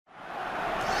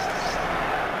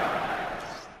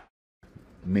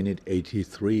minute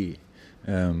 83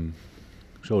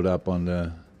 showed up on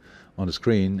the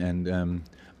screen, and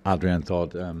Adrián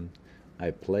thought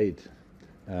I played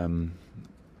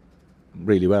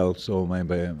really well, so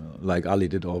maybe, like Ali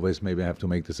did always, maybe I have to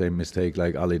make the same mistake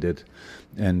like Ali did,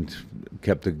 and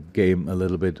kept the game a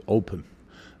little bit open.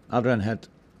 Adrián had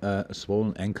a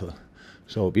swollen ankle,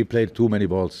 so we played too many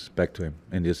balls back to him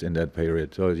in that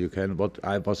period. So what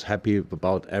I was happy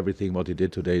about everything what he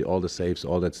did today, all the saves,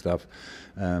 all that stuff.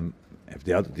 If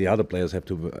the other players have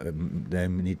to, they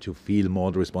need to feel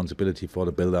more the responsibility for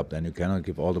the build-up. Then you cannot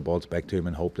give all the balls back to him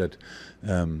and hope that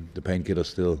the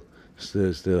painkillers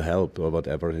still help or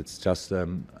whatever. It's just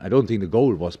I don't think the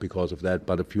goal was because of that,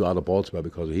 but a few other balls were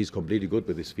because he's completely good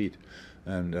with his feet.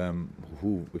 And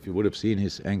if you would have seen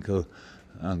his ankle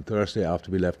on Thursday after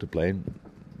we left the plane,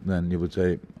 then you would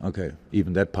say, okay,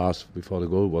 even that pass before the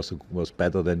goal was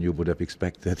better than you would have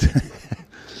expected.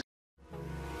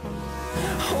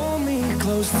 Hold me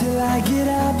close till I get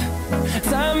up.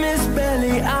 Time is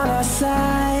barely on our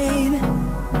side.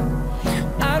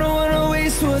 I don't wanna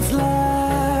waste what's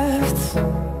left.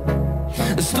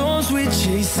 The storms we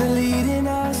chase are leading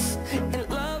us.